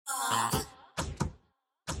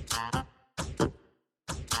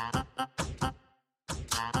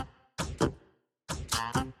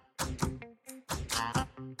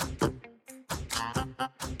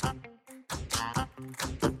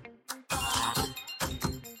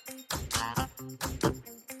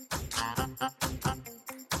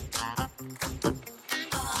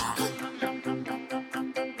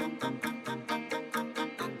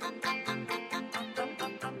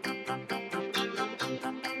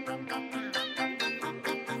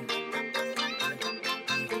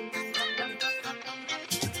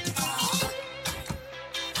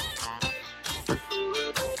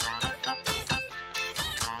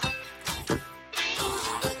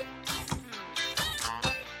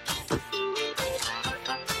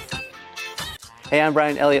Hey, I'm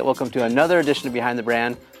Brian Elliott. Welcome to another edition of Behind the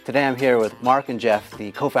Brand. Today I'm here with Mark and Jeff,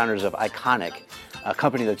 the co-founders of Iconic, a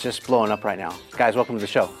company that's just blowing up right now. Guys, welcome to the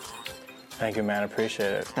show. Thank you, man.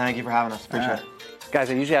 Appreciate it. Thank you for having us. Appreciate it. Guys,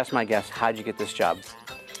 I usually ask my guests, how'd you get this job?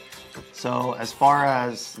 So as far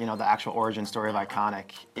as the actual origin story of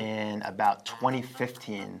Iconic, in about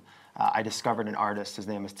 2015, I discovered an artist. His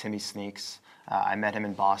name was Timmy Sneaks. I met him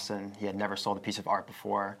in Boston. He had never sold a piece of art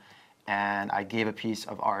before. And I gave a piece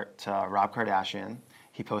of art to Rob Kardashian.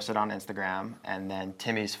 He posted on Instagram, and then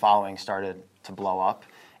Timmy's following started to blow up.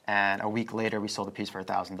 And a week later, we sold a piece for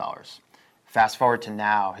 $1,000. Fast forward to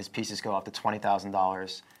now, his pieces go up to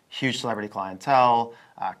 $20,000. Huge celebrity clientele,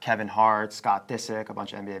 Kevin Hart, Scott Disick, a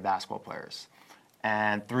bunch of NBA basketball players.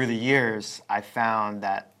 And through the years, I found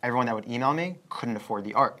that everyone that would email me couldn't afford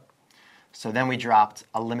the art. So then we dropped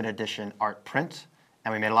a limited edition art print,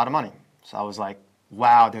 and we made a lot of money. So I was like,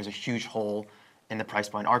 wow, there's a huge hole in the price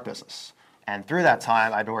point art business. And through that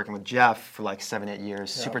time, I've been working with Jeff for like 7-8 years,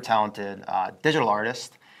 super talented digital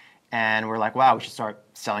artist. And we're like, wow, we should start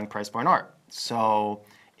selling price point art. So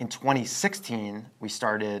in 2016, we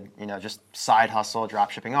started, just side hustle, drop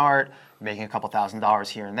shipping art, making a couple $1,000s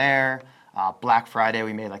here and there. Black Friday,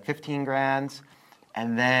 we made like 15 grand.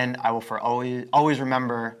 And then I will always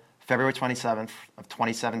remember February 27th of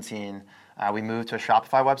 2017, we moved to a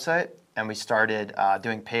Shopify website and we started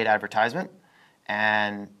doing paid advertisement.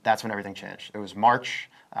 And that's when everything changed. It was March,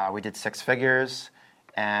 we did 6 figures,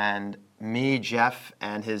 and me, Jeff,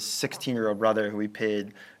 and his 16-year-old brother, who we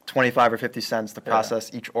paid 25 or 50 cents to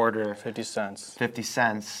process each order. 50 cents. 50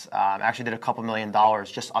 cents. Actually did a couple $1 million,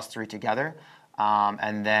 just us 3 together.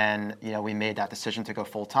 And then, we made that decision to go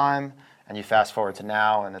full time. And you fast forward to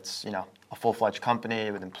now, and it's, a full-fledged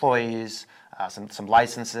company with employees, some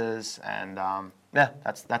licenses, and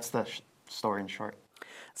that's the story in short.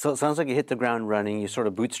 So it sounds like you hit the ground running, you sort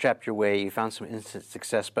of bootstrapped your way, you found some instant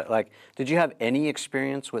success, but did you have any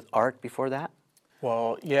experience with art before that?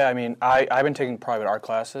 Well, yeah, I've been taking private art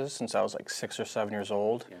classes since I was like 6 or 7 years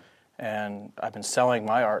old, and I've been selling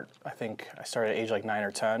my art. I think I started at age like 9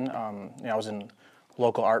 or 10. I was in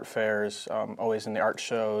local art fairs, always in the art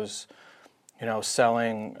shows,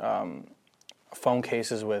 selling phone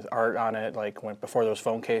cases with art on it, before those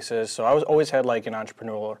phone cases. So I always had like an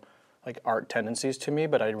entrepreneurial art tendencies to me,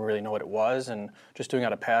 but I didn't really know what it was, and just doing it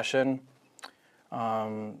out of passion.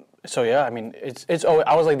 So yeah, it's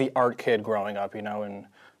I was like the art kid growing up, and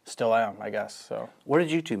still am, I guess. So where did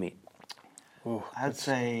you two meet? I'd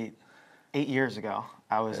say 8 years ago.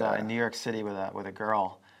 I was in New York City with a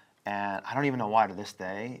girl, and I don't even know why to this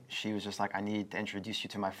day. She was just like, I need to introduce you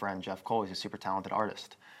to my friend Jeff Cole. He's a super talented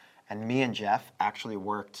artist. And me and Jeff actually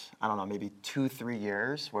worked, I don't know, maybe 2-3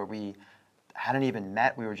 years where we hadn't even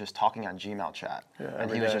met. We were just talking on Gmail chat. And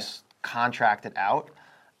he was just contracted out.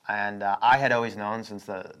 And I had always known since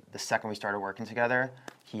the second we started working together,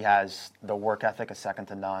 he has the work ethic is second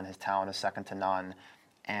to none. His talent is second to none.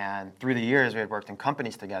 And through the years, we had worked in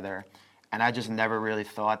companies together. And I just never really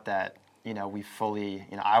thought that, we fully,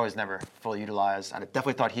 I was never fully utilized. I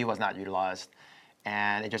definitely thought he was not utilized.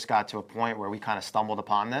 And it just got to a point where we kind of stumbled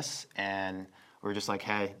upon this, and we were just like,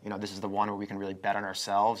 hey, this is the one where we can really bet on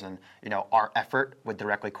ourselves, and our effort would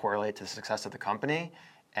directly correlate to the success of the company.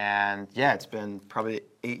 And yeah, it's been probably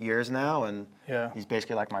 8 years now, and he's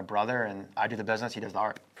basically like my brother, and I do the business, he does the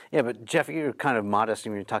art. Yeah, but Jeff, you're kind of modest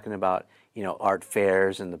when you're talking about art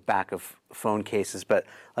fairs and the back of phone cases, but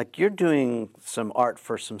you're doing some art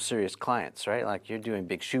for some serious clients, right? You're doing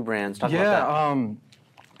big shoe brands. Talk about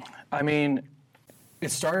that. It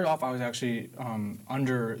started off, I was actually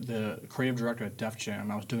under the creative director at Def Jam.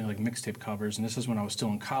 I was doing mixtape covers, and this is when I was still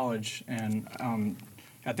in college. And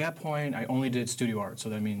at that point, I only did studio art. So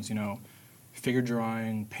that means, figure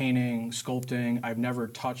drawing, painting, sculpting. I've never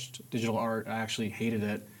touched digital art. I actually hated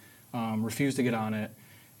it, refused to get on it.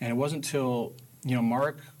 And it wasn't until,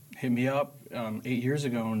 Mark hit me up 8 years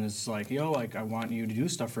ago and is like, yo, like I want you to do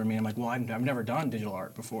stuff for me. I'm like, well, I've never done digital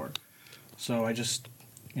art before, so I just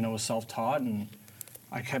was self-taught, and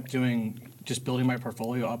I kept just building my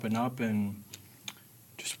portfolio up and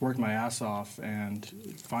just worked my ass off. And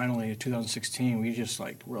finally, in 2016, we just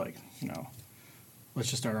we're like, let's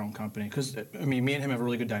just start our own company. Because, I mean, me and him have a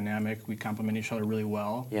really good dynamic. We complement each other really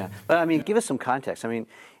well. Yeah. But, I mean, give us some context. I mean,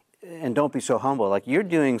 and don't be so humble. Like, you're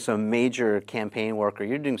doing some major campaign work, or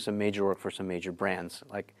you're doing some major work for some major brands.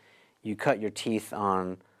 Like, you cut your teeth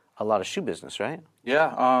on a lot of shoe business, right?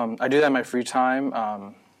 Yeah. I do that in my free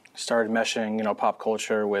time. Started meshing, pop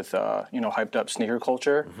culture with, hyped up sneaker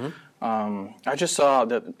culture. Mm-hmm. I just saw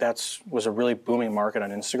that was a really booming market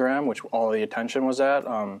on Instagram, which all the attention was at.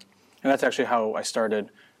 And that's actually how we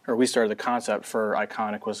started the concept for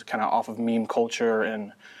Iconic, was kind of off of meme culture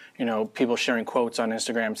and, people sharing quotes on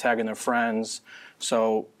Instagram, tagging their friends.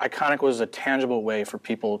 So Iconic was a tangible way for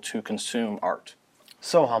people to consume art.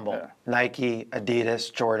 So humble. Yeah. Nike,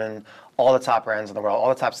 Adidas, Jordan, all the top brands in the world, all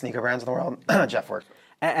the top sneaker brands in the world, Jeff worked with.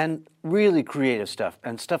 And really creative stuff,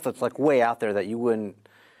 and stuff that's like way out there that you wouldn't,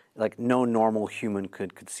 like no normal human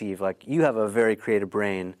could conceive. Like, you have a very creative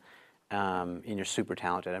brain, and you're super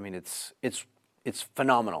talented. I mean, it's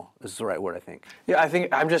phenomenal is the right word, I think. Yeah, I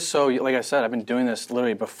think I'm just so, like I said, I've been doing this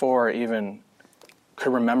literally before I even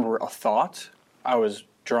could remember a thought. I was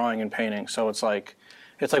drawing and painting, so it's like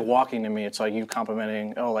walking to me. It's like you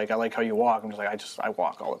complimenting, oh, like I like how you walk. I'm just like, I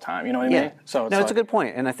walk all the time. You know what I mean? So it's a good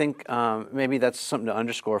point, and I think maybe that's something to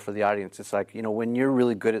underscore for the audience. It's like, when you're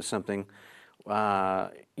really good at something,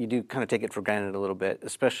 you do kind of take it for granted a little bit,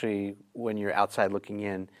 especially when you're outside looking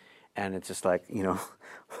in, and it's just like,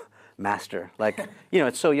 master. Like,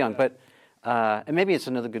 it's so young. But and maybe it's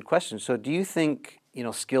another good question. So, do you think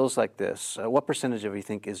skills like this? What percentage of you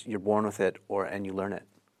think is you're born with it, and you learn it?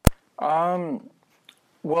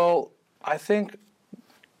 Well, I think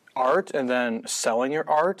art and then selling your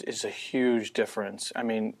art is a huge difference. I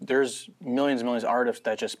mean, there's millions and millions of artists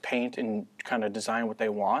that just paint and kind of design what they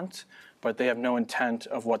want, but they have no intent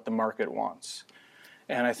of what the market wants.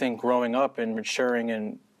 And I think growing up and maturing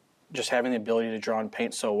and just having the ability to draw and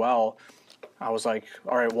paint so well, I was like,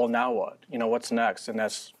 all right, well, now what? What's next? And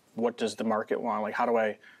that's, what does the market want? Like, how do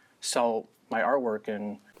I sell my artwork?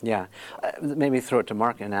 And yeah, maybe throw it to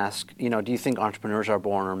Mark and ask, do you think entrepreneurs are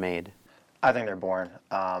born or made? I think they're born.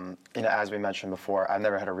 As we mentioned before, I've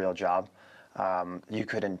never had a real job. You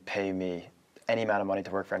couldn't pay me any amount of money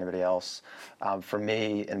to work for anybody else. For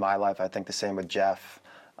me, in my life, I think the same with Jeff.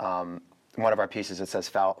 One of our pieces, it says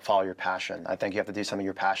follow your passion. I think you have to do something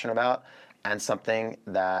you're passionate about and something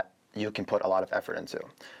that you can put a lot of effort into.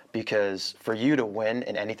 Because for you to win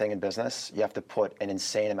in anything in business, you have to put an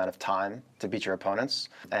insane amount of time to beat your opponents.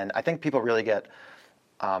 And I think people really get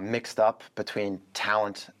mixed up between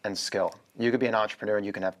talent and skill. You could be an entrepreneur and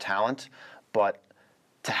you can have talent, but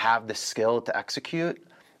to have the skill to execute,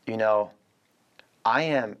 I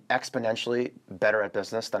am exponentially better at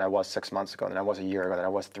business than I was 6 months ago, than I was a year ago, than I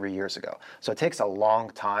was 3 years ago. So it takes a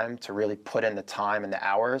long time to really put in the time and the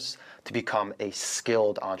hours to become a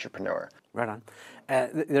skilled entrepreneur. Right on.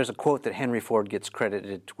 There's a quote that Henry Ford gets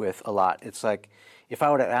credited with a lot. It's like, if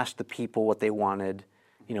I would have asked the people what they wanted,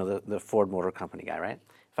 the Ford Motor Company guy, right?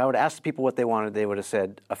 If I would have asked the people what they wanted, they would have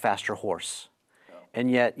said a faster horse. Yeah.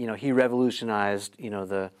 And yet, he revolutionized,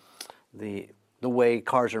 the way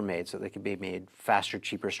cars are made, so they could be made faster,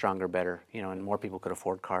 cheaper, stronger, better, and more people could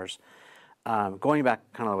afford cars. Going back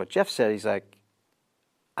kind of what Jeff said, he's like,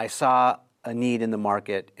 I saw a need in the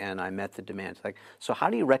market and I met the demand. Like, so how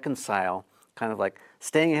do you reconcile kind of like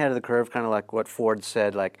staying ahead of the curve, kind of like what Ford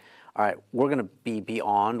said, like, all right, we're going to be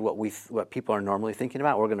beyond what people are normally thinking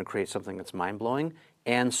about. We're going to create something that's mind-blowing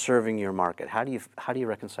and serving your market. How do you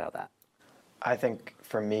reconcile that? I think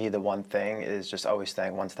for me, the one thing is just always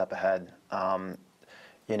staying one step ahead.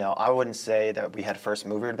 I wouldn't say that we had first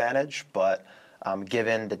mover advantage, but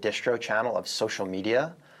given the distro channel of social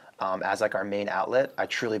media as like our main outlet, I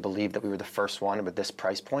truly believe that we were the first one with this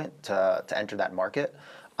price point to enter that market.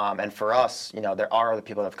 And for us, there are other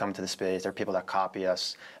people that have come to the space. There are people that copy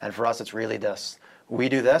us. And for us, it's really this. We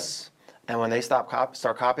do this, and when they start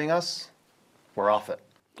copying us, we're off it.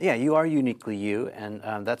 Yeah, you are uniquely you,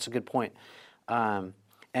 and that's a good point.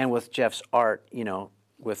 And with Jeff's art,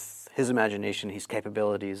 with his imagination, his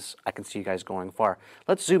capabilities, I can see you guys going far.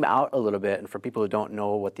 Let's zoom out a little bit, and for people who don't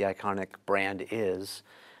know what the Iconic brand is,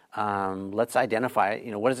 let's identify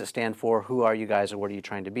it. What does it stand for? Who are you guys, and what are you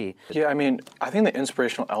trying to be? Yeah, I mean, I think the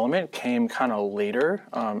inspirational element came kind of later.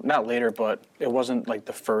 Not later, but it wasn't like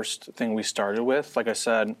the first thing we started with. Like I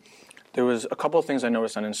said, there was a couple of things I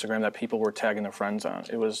noticed on Instagram that people were tagging their friends on.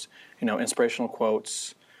 It was, inspirational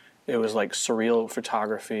quotes. it was like surreal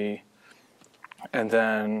photography, and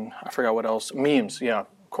then I forgot what else. Memes, yeah,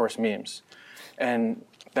 of course, memes. And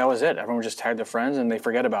that was it. Everyone just tagged their friends and they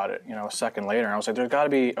forget about it, a second later. And I was like, there's got to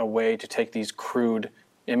be a way to take these crude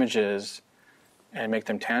images and make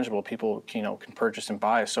them tangible. People, can purchase and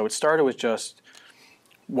buy. So it started with just,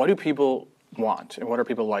 what do people want and what are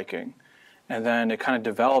people liking? And then it kind of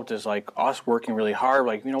developed as like us working really hard.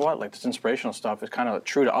 Like, you know what? Like this inspirational stuff is kind of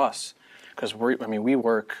true to us, because we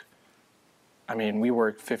work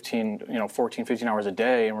 14, 15 hours a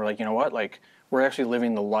day, and we're like, you know what? Like we're actually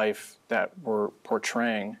living the life that we're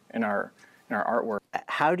portraying in our artwork.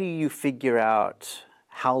 How do you figure out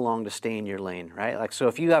how long to stay in your lane, right? Like, so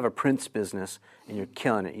if you have a prints business and you're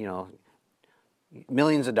killing it,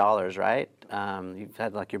 millions of dollars, right? You've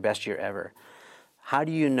had like your best year ever. How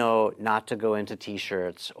do you know not to go into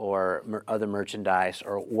T-shirts or other merchandise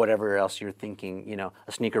or whatever else you're thinking?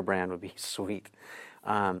 A sneaker brand would be sweet.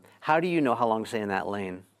 How do you know how long to stay in that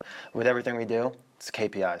lane? With everything we do, it's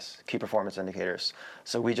KPIs, key performance indicators.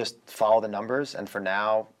 So we just follow the numbers, and for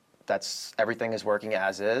now, everything is working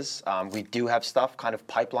as is. We do have stuff kind of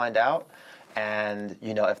pipelined out, and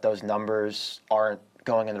if those numbers aren't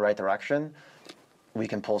going in the right direction, we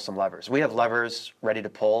can pull some levers. We have levers ready to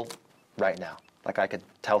pull right now. Like I could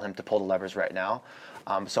tell him to pull the levers right now.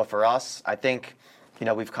 So for us, I think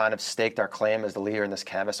we've kind of staked our claim as the leader in this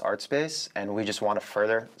canvas art space, and we just want to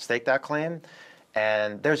further stake that claim.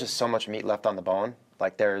 And there's just so much meat left on the bone.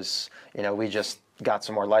 Like we just got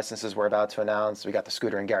some more licenses we're about to announce. We got the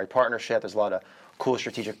Scooter and Gary partnership. There's a lot of cool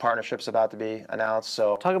strategic partnerships about to be announced.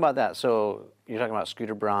 So talk about that. So you're talking about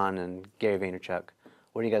Scooter Braun and Gary Vaynerchuk.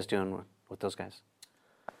 What are you guys doing with those guys?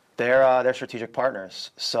 They're strategic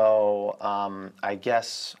partners. So I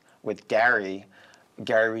guess with Gary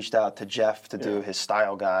reached out to Jeff to do his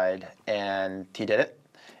style guide, and he did it.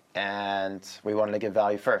 And we wanted to give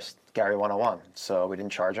value first, Gary 101. So we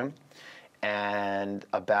didn't charge him. And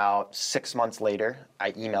about 6 months later,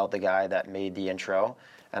 I emailed the guy that made the intro,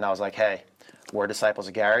 and I was like, hey, we're disciples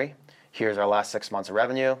of Gary. Here's our last 6 months of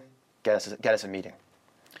revenue. Get us a meeting.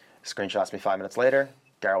 Screenshots me 5 minutes later.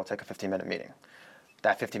 Gary will take a 15-minute meeting.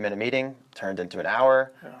 That 15-minute meeting turned into an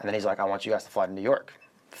hour, and then he's like, I want you guys to fly to New York.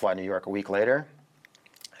 Fly to New York a week later,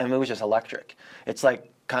 and it was just electric. It's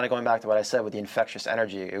like kind of going back to what I said with the infectious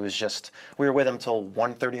energy. It was just, we were with him till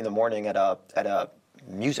 1:30 in the morning at a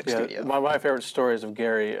music studio. My favorite stories of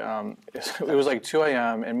Gary, it was like 2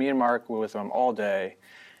 a.m. and me and Mark were with him all day,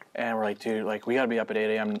 and we're like, dude, like we got to be up at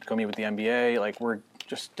 8 a.m. to go meet with the NBA. Like we're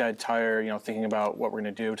just dead tired, thinking about what we're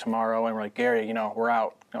gonna do tomorrow. And we're like, Gary, we're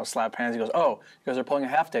out. Slap hands. He goes, oh, you guys are pulling a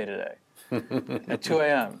half day today at 2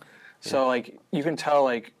 a.m. So like you can tell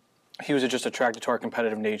like he was just attracted to our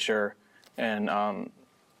competitive nature, and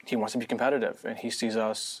he wants to be competitive, and he sees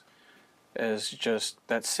us as just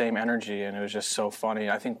that same energy, and it was just so funny.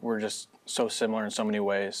 I think we're just so similar in so many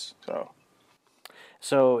ways.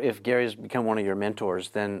 So if Gary's become one of your mentors,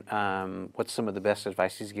 then what's some of the best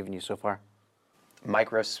advice he's given you so far?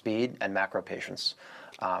 Micro speed and macro patience.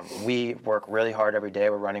 We work really hard every day.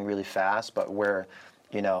 We're running really fast, but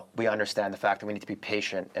we understand the fact that we need to be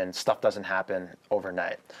patient, and stuff doesn't happen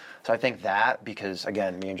overnight. So I think that, because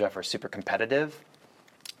again, me and Jeff are super competitive,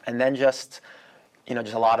 and then just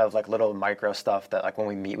a lot of like little micro stuff that like when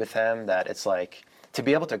we meet with him, that it's like to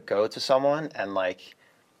be able to go to someone and like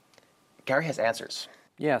Gary has answers.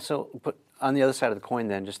 Yeah. So, but on the other side of the coin,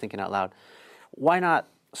 then, just thinking out loud, why not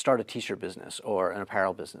start a T-shirt business or an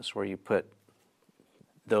apparel business where you put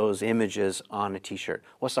those images on a T-shirt?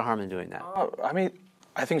 What's the harm in doing that?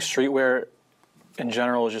 I think streetwear in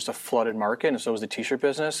general is just a flooded market, and so is the T-shirt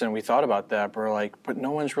business. And we thought about that, but we're like, but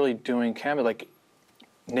no one's really doing canvas. Like,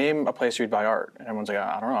 name a place you'd buy art, and everyone's like,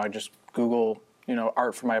 I don't know. I just Google,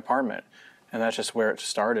 art for my apartment, and that's just where it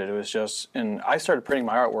started. It was just, and I started printing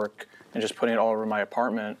my artwork and just putting it all over my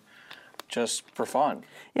apartment, just for fun.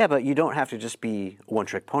 Yeah, but you don't have to just be a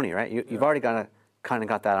one-trick pony, right? You've already got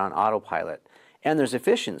that on autopilot, and there's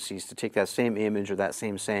efficiencies to take that same image or that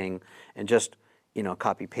same saying and just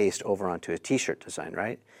copy paste over onto a T-shirt design,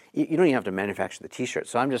 right? You don't even have to manufacture the T-shirt.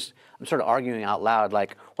 So I'm sort of arguing out loud,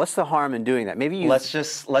 like, what's the harm in doing that? Maybe you. Let's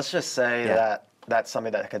just say that that's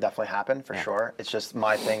something that could definitely happen for sure. It's just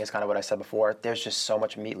my thing is kind of what I said before. There's just so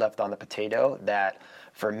much meat left on the potato that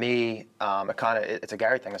for me, it's a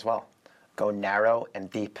Gary thing as well. Go narrow and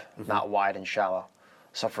deep, not wide and shallow.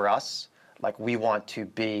 So for us, like we want to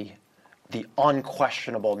be the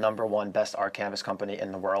unquestionable #1 best art canvas company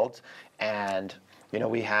in the world, and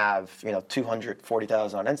we have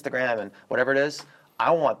 240,000 on Instagram and whatever it is.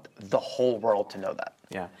 I want the whole world to know that.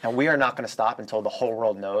 Yeah. And we are not going to stop until the whole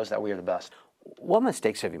world knows that we are the best. what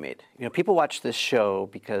mistakes have you made? You know, people watch this show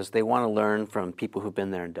because they want to learn from people who've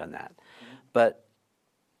been there and done that. But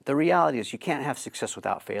the reality is you can't have success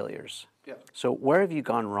without failures. Yeah. So where have you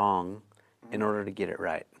gone wrong in order to get it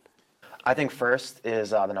right? I think first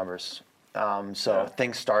is the numbers.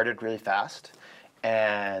 Things started really fast,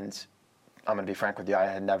 and I'm going to be frank with you, I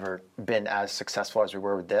had never been as successful as we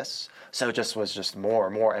were with this. So it just was just more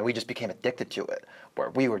and more, and we just became addicted to it, where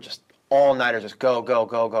we were just all-nighters, just go, go,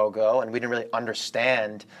 go, go, go, and we didn't really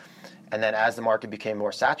understand. And then as the market became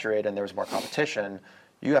more saturated and there was more competition,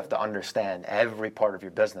 you have to understand every part of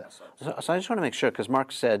your business. So I just want to make sure, because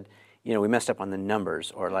Mark said, you know, we messed up on the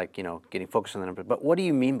numbers, or like, you know, getting focused on the numbers. But what do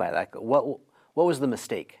you mean by that? What was the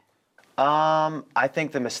mistake? I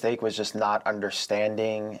think the mistake was just not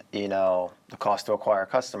understanding, you know, the cost to acquire a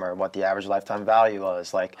customer, what the average lifetime value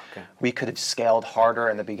was. Like, we could have scaled harder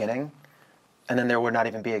in the beginning, and then there would not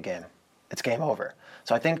even be a game. It's game over.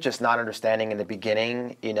 So I think just not understanding in the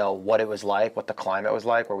beginning, you know, what it was like, what the climate was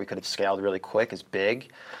like, where we could have scaled really quick is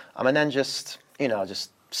big. And then just, you know,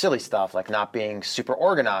 just silly stuff like not being super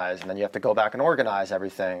organized, and then you have to go back and organize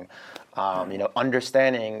everything. You know,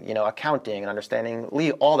 understanding, you know, accounting and understanding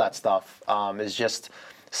all that stuff is just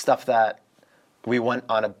stuff that we went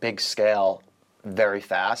on a big scale very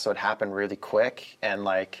fast. So it happened really quick. And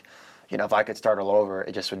like, you know, if I could start all over,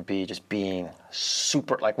 it just would be just being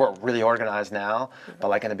super, like we're really organized now. But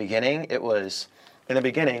like in the beginning,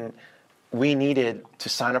 we needed to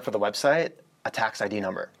sign up for the website a tax ID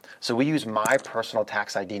number. So we used my personal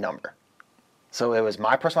tax ID number. So it was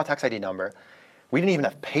my personal tax ID number. We didn't even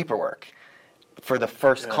have paperwork for the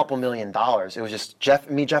first couple $1 million. It was just Jeff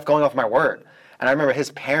going off my word. And I remember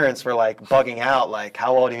his parents were like bugging out, like,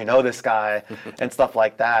 how well do you know this guy? And stuff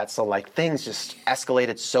like that. So like things just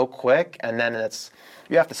escalated so quick. And then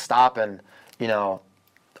you have to stop and, you know,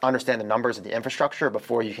 understand the numbers of the infrastructure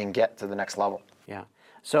before you can get to the next level. Yeah.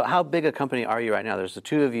 So how big a company are you right now? There's the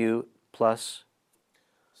two of you plus.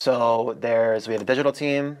 So we have a digital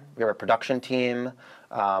team, we have a production team.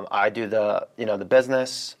 I do the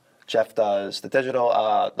business. Jeff does the digital,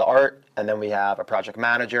 the art, and then we have a project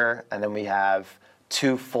manager, and then we have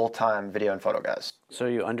 2 full-time video and photo guys. So are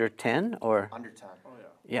you under 10 or? Under 10. Oh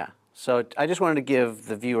yeah. Yeah. So I just wanted to give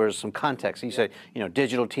the viewers some context. You said, you know,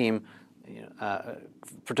 digital team,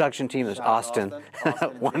 production team. There's Austin,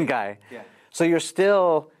 one guy. Yeah. So you're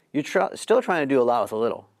still trying to do a lot with a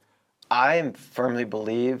little. I firmly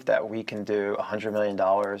believe that we can do $100 million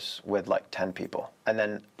with like 10 people, and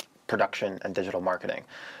then production and digital marketing.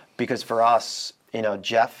 Because for us, you know,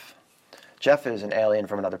 Jeff is an alien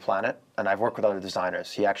from another planet, and I've worked with other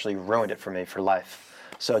designers. He actually ruined it for me for life.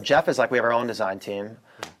 So Jeff is like, we have our own design team.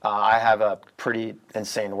 I have a pretty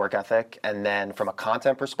insane work ethic. And then from a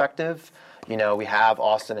content perspective, you know, we have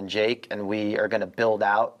Austin and Jake, and we are going to build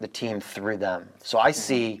out the team through them. So I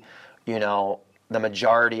see, you know, the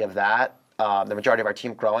majority of that, the majority of our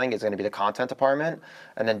team growing is going to be the content department.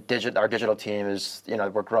 And then our digital team is, you know,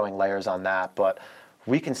 we're growing layers on that. But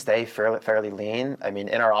we can stay fairly lean. I mean,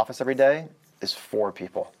 in our office every day is 4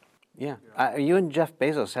 people. Yeah. You and Jeff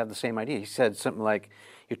Bezos have the same idea. He said something like,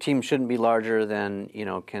 your team shouldn't be larger than, you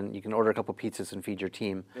know, you can order a couple pizzas and feed your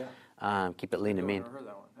team. Yeah. Keep it lean and mean. I heard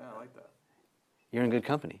that one. Yeah, I like that. You're in good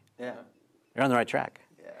company. Yeah. You're on the right track.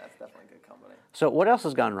 Yeah, that's definitely good company. So what else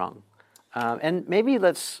has gone wrong? And maybe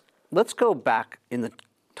let's go back in the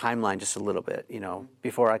timeline just a little bit, you know,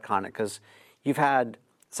 before Iconic, because you've had,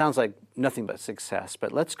 sounds like nothing but success,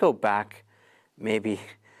 but let's go back maybe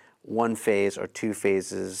 1 phase or 2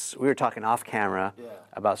 phases. We were talking off camera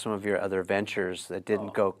about some of your other ventures that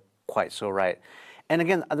didn't go quite so right. And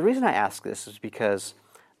again, the reason I ask this is because,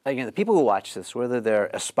 again, the people who watch this, whether they're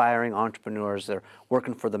aspiring entrepreneurs, they're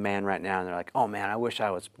working for the man right now, and they're like, oh man, I wish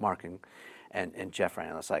I was Mark and Jeff right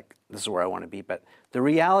now. It's like, this is where I want to be. But the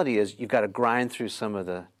reality is you've got to grind through some of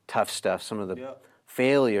the tough stuff, some of the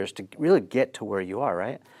failures to really get to where you are,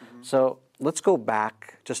 right? Mm-hmm. So let's go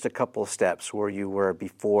back just a couple of steps where you were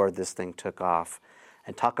before this thing took off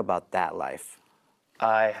and talk about that life.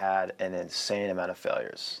 I had an insane amount of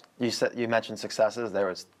failures. You mentioned successes. There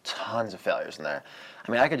was tons of failures in there.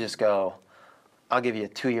 I mean, I could just go, I'll give you a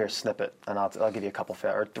 2-year snippet, and I'll give you a couple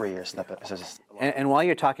or 3-year snippet. So and while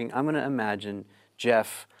you're talking, I'm going to imagine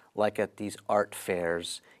Jeff like at these art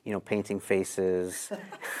fairs, you know, painting faces,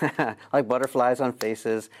 like butterflies on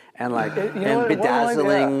faces, and like and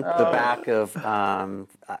bedazzling the back of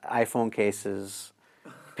iPhone cases,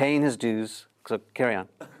 paying his dues. So carry on.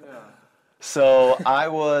 So I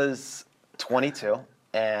was 22,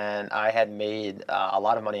 and I had made a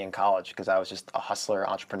lot of money in college because I was just a hustler,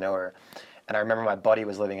 entrepreneur. And I remember my buddy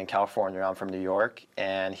was living in California. I'm from New York,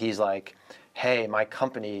 and he's like, hey, my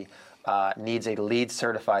company, needs a LEED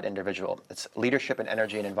certified individual. It's Leadership in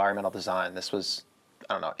Energy and Environmental Design. This was,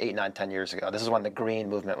 I don't know, 8, 9, 10 years ago. This is when the green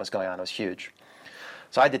movement was going on. It was huge.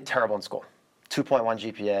 So I did terrible in school.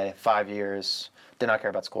 2.1 GPA, 5 years, did not care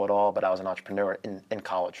about school at all, but I was an entrepreneur in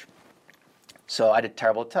college. So I did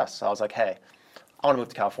terrible at tests. So I was like, hey, I want to move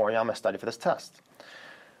to California. I'm going to study for this test.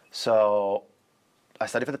 So I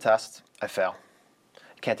study for the test. I fail.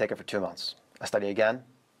 Can't take it for 2 months. I study again.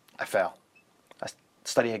 I fail. I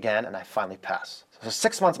study again, and I finally pass. So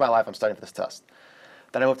 6 months of my life, I'm studying for this test.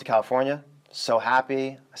 Then I moved to California. So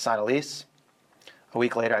happy. I sign a lease. A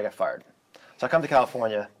week later, I get fired. So I come to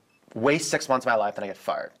California, waste 6 months of my life, then I get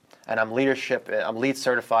fired. And I'm LEED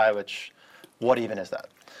certified, which, what even is that?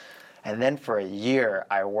 And then for a year,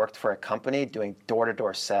 I worked for a company doing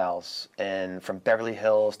door-to-door sales from Beverly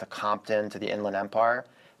Hills to Compton to the Inland Empire.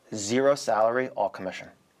 0 salary, all commission.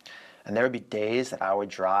 And there would be days that I would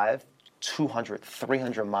drive 200,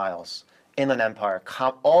 300 miles, Inland Empire,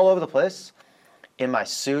 all over the place, in my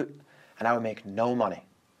suit, and I would make no money.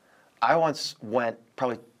 I once went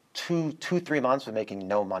probably 3 months with making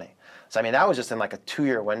no money. So I mean, that was just in like a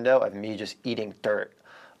 2-year window of me just eating dirt.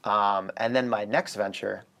 And then my next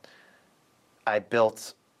venture, I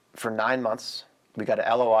built for 9 months. We got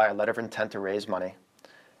a LOI, a letter of intent to raise money,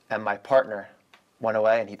 and my partner went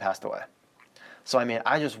away and he passed away. So I mean,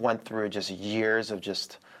 I just went through just years of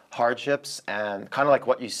just hardships, and kind of like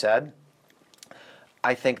what you said,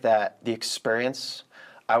 I think that the experience,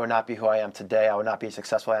 I would not be who I am today, I would not be as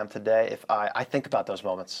successful as I am today if I think about those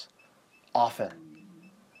moments often.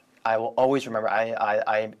 I will always remember,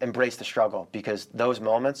 I embrace the struggle, because those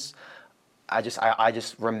moments, I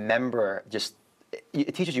just remember,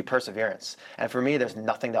 it teaches you perseverance. And for me, there's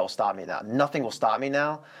nothing that will stop me now. Nothing will stop me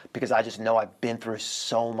now, because I just know I've been through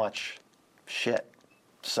so much shit.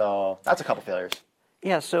 So that's a couple failures.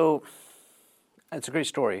 Yeah, so it's a great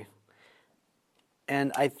story.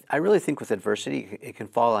 And I really think with adversity, it can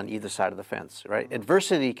fall on either side of the fence, right?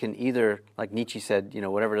 Adversity can either, like Nietzsche said,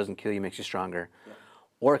 whatever doesn't kill you makes you stronger,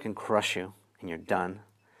 or it can crush you and you're done.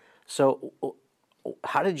 So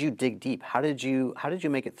how did you dig deep? How did you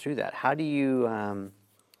make it through that? How do you,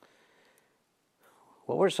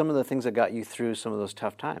 what were some of the things that got you through some of those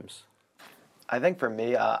tough times? I think for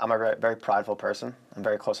me, I'm a very, very prideful person. I'm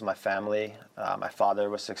very close to my family. My father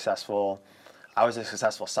was successful. I was a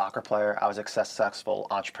successful soccer player. I was a successful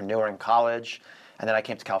entrepreneur in college. And then I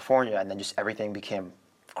came to California, and then just everything became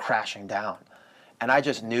crashing down. And I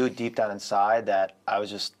just knew deep down inside that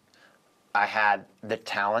I had the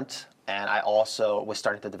talent, and I also was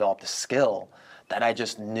starting to develop the skill that I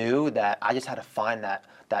just knew that I just had to find that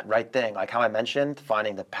right thing. Like how I mentioned,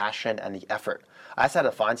 finding the passion and the effort. I just had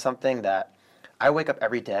to find something that I wake up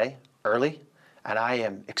every day early, and I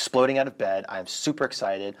am exploding out of bed. I am super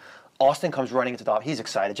excited. Austin comes running into the office. He's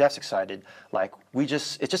excited. Jeff's excited. Like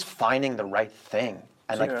it's just finding the right thing.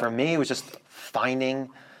 And like for me, it was just finding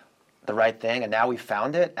the right thing. And now we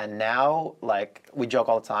found it. And now like we joke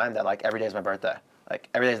all the time that like every day is my birthday. Like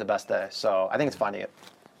every day is the best day. So I think it's finding it.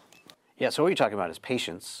 Yeah. So what you're talking about is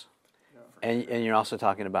patience, and you're also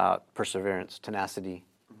talking about perseverance, tenacity.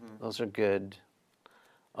 Mm-hmm. Those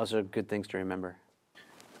are good things to remember.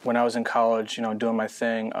 When I was in college, doing my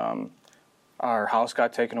thing, our house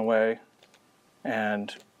got taken away,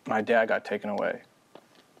 and my dad got taken away.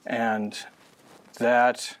 And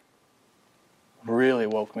that really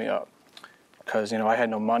woke me up, because, I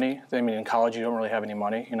had no money. I mean, in college, you don't really have any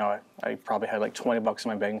money. I probably had like $20 in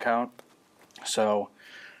my bank account. So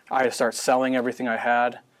I had to start selling everything I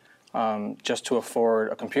had just to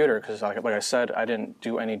afford a computer, because like I said, I didn't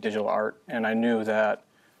do any digital art, and I knew that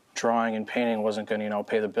drawing and painting wasn't going to,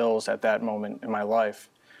 pay the bills at that moment in my life.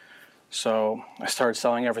 So I started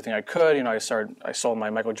selling everything I could. I sold my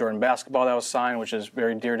Michael Jordan basketball that was signed, which is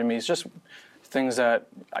very dear to me. It's just things that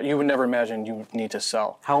you would never imagine you would need to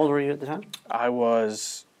sell. How old were you at the time? I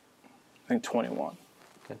was, I think, 21.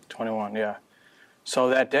 Okay. 21, yeah. So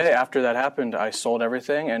that day after that happened, I sold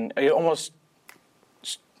everything, and it almost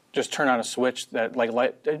just turned on a switch that,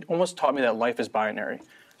 it almost taught me that life is binary.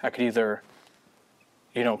 I could either,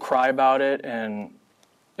 cry about it and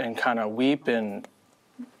kind of weep and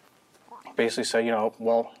basically say,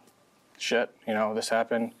 well, shit, this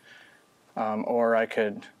happened, or I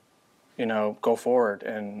could, go forward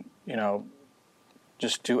and,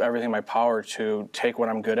 just do everything in my power to take what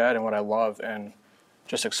I'm good at and what I love and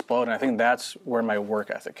just explode. And I think that's where my work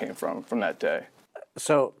ethic came from that day.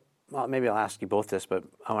 So maybe I'll ask you both this, but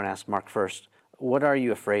I want to ask Mark first. What are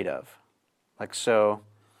you afraid of? So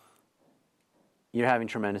you're having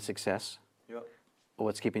tremendous success. Yep.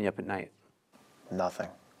 What's keeping you up at night? Nothing.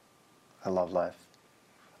 I love life.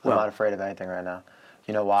 I'm not afraid of anything right now.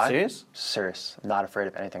 You know why? Serious? Serious. I'm not afraid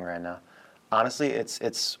of anything right now. Honestly,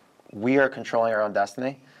 it's we are controlling our own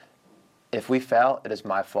destiny. If we fail, it is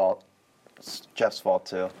my fault. It's Jeff's fault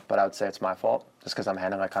too, but I would say it's my fault just because I'm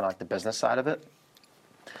handling kind of like the business side of it.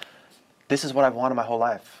 This is what I've wanted my whole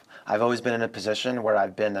life. I've always been in a position where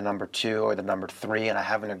I've been the number 2 or the number 3, and I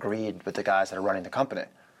haven't agreed with the guys that are running the company.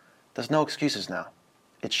 There's no excuses now.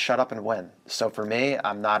 It's shut up and win. So for me,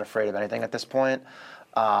 I'm not afraid of anything at this point.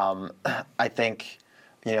 I think,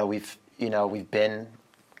 we've been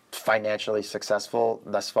financially successful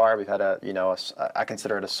thus far. We've had I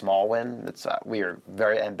consider it a small win. We are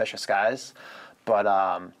very ambitious guys, but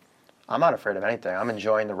I'm not afraid of anything. I'm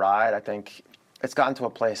enjoying the ride. I think it's gotten to a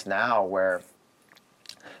place now where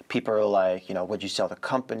people are like, would you sell the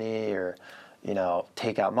company or,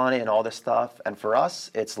 take out money and all this stuff. And for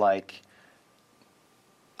us, it's like,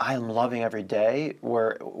 I am loving every day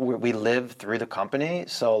where we live through the company.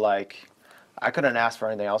 So like, I couldn't ask for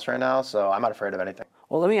anything else right now. So I'm not afraid of anything.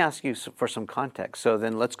 Well, let me ask you for some context. So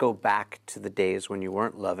then let's go back to the days when you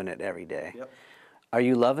weren't loving it every day. Yep. Are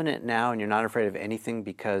you loving it now and you're not afraid of anything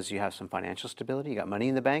because you have some financial stability? You got money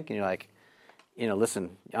in the bank and you're like,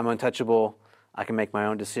 listen, I'm untouchable. I can make my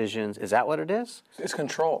own decisions. Is that what it is? It's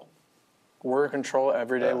control. We're in control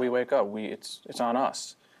every day we wake up. It's on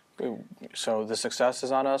us. So the success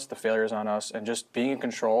is on us, the failure is on us, and just being in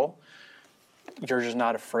control, you're just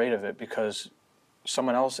not afraid of it because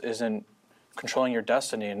someone else isn't controlling your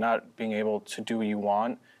destiny, and not being able to do what you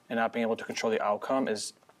want and not being able to control the outcome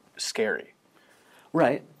is scary.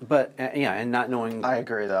 Right, but and not knowing. I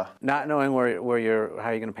agree, though. Not knowing how you're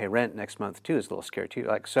going to pay rent next month too is a little scary too.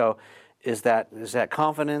 Like, so, is that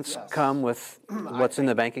confidence come with what's in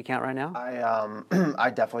the bank account right now?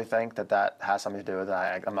 I definitely think that has something to do with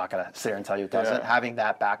it. I'm not going to sit here and tell you it doesn't. Yeah. Having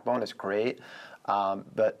that backbone is great,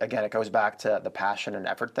 but again, it goes back to the passion and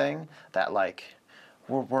effort thing. That like,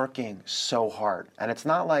 we're working so hard, and it's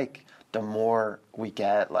not like the more we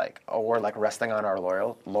get, like, oh, we're like resting on our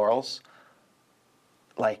laurels.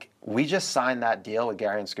 Like, we just signed that deal with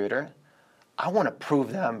Gary and Scooter. I want to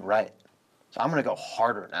prove them right. So I'm going to go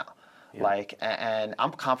harder now. Yeah. Like, and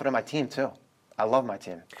I'm confident in my team too. I love my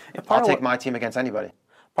team. I'll take my team against anybody.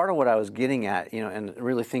 Part of what I was getting at, and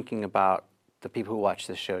really thinking about the people who watch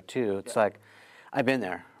this show too, it's like, I've been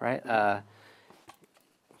there, right?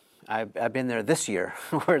 I've been there this year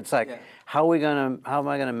where it's like, how am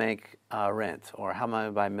I gonna make rent, or how am I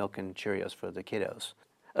gonna buy milk and Cheerios for the kiddos?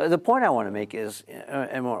 The point I want to make is,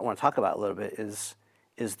 and what I want to talk about a little bit is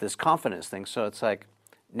this confidence thing. So it's like,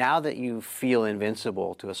 now that you feel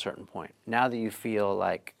invincible to a certain point, now that you feel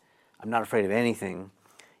like I'm not afraid of anything,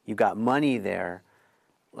 you've got money there,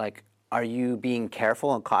 like, are you being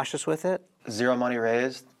careful and cautious with it? 0 money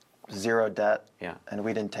raised, 0 debt, Yeah. and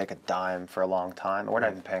we didn't take a dime for a long time. We're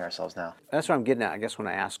not even paying ourselves now. That's what I'm getting at, I guess, when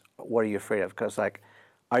I ask, what are you afraid of? Because, like,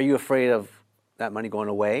 are you afraid of that money going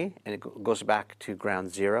away and it goes back to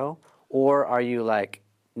ground zero? Or are you like,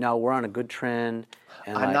 no, we're on a good trend?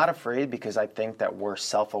 And I'm not afraid because I think that we're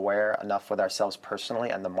self-aware enough with ourselves personally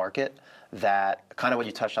and the market that, kind of what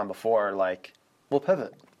you touched on before, like, we'll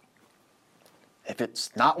pivot. If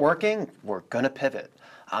it's not working, we're going to pivot.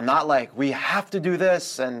 I'm not like, we have to do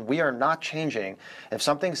this and we are not changing. If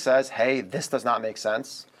something says, hey, this does not make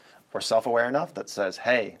sense, we're self-aware enough that says,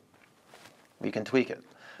 hey, we can tweak it.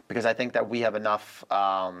 Because I think that we have enough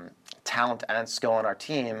talent and skill on our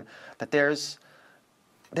team that there's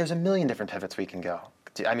a million different pivots we can go.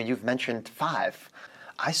 I mean, you've mentioned 5.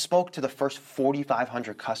 I spoke to the first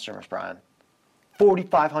 4,500 customers, Brian.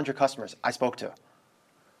 4,500 customers I spoke to.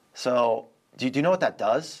 So do you know what that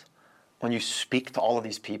does? When you speak to all of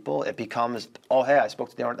these people, it becomes, oh, hey, I spoke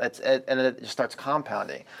to the owner, and it just starts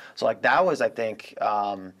compounding. So like, that was, I think,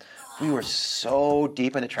 we were so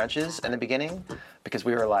deep in the trenches in the beginning because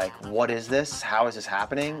we were like, what is this? How is this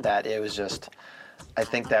happening? That it was just, I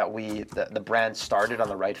think that the brand started on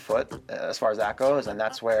the right foot as far as that goes, and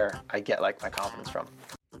that's where I get like my confidence from.